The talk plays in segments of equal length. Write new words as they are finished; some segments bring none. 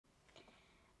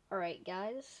Alright,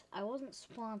 guys, I wasn't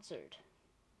sponsored,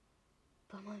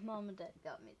 but my mom and dad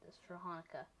got me this for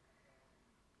Hanukkah.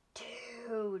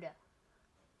 Dude.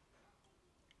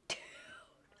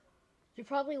 You're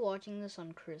probably watching this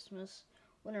on Christmas,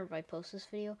 whenever I post this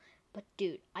video, but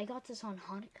dude, I got this on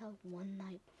Hanukkah one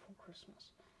night before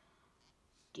Christmas.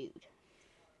 Dude.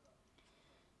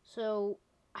 So,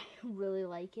 I really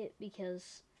like it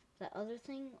because the other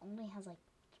thing only has like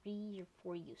 3 or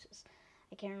 4 uses.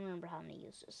 I can't remember how many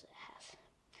uses it has.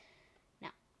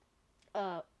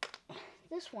 Now,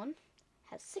 this one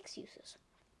has 6 uses.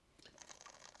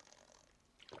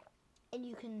 And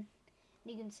you can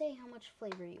say how much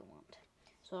flavor you want.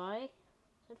 So I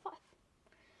said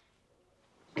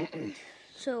 5.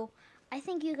 So I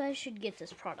think you guys should get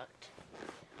this product.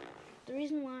 The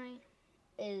reason why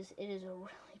is it is a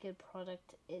really good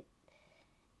product. It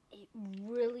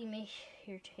really makes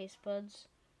your taste buds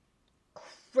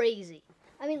crazy.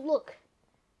 I mean, look,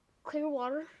 clear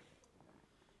water.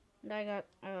 And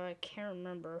I can't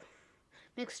remember,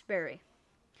 mixed berry.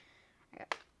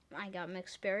 I got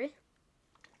mixed berry.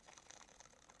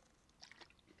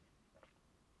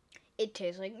 It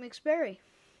tastes like mixed berry.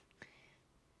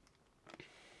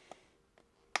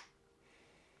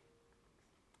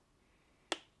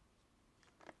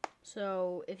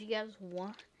 So if you guys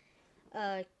want,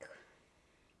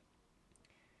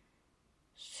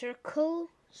 Circle,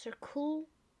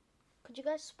 could you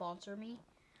guys sponsor me?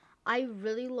 I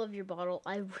really love your bottle.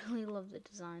 I really love the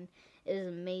design. It is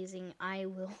amazing. I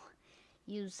will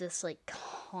use this like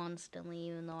constantly,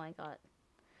 even though I got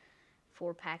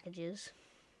 4 packages.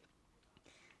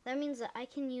 That means that I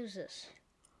can use this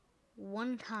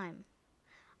one time.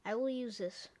 I will use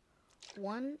this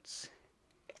once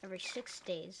every 6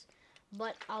 days,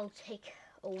 but I'll take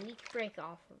a week break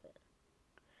off of it.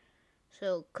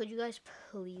 So could you guys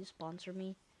please sponsor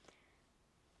me?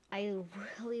 I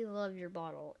really love your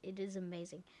bottle. It is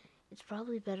amazing. It's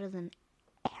probably better than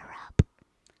Air Up.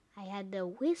 I had to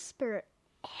whisper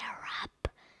Air Up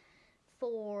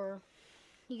for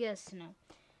you guys to know.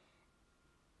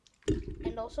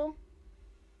 And also,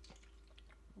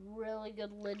 really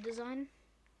good lid design.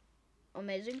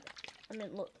 Amazing. I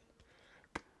mean, look.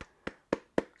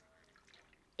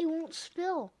 It won't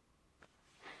spill.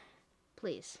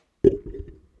 Please.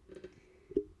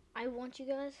 I want you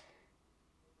guys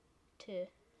to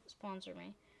sponsor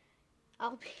me.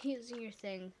 I'll be using your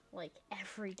thing like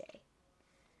every day.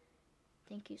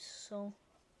 Thank you so.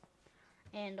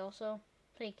 And also,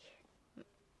 like,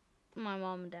 my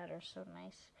mom and dad are so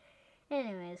nice.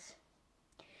 Anyways,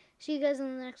 see you guys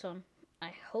in the next one.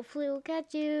 I hopefully will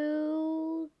catch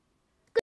you.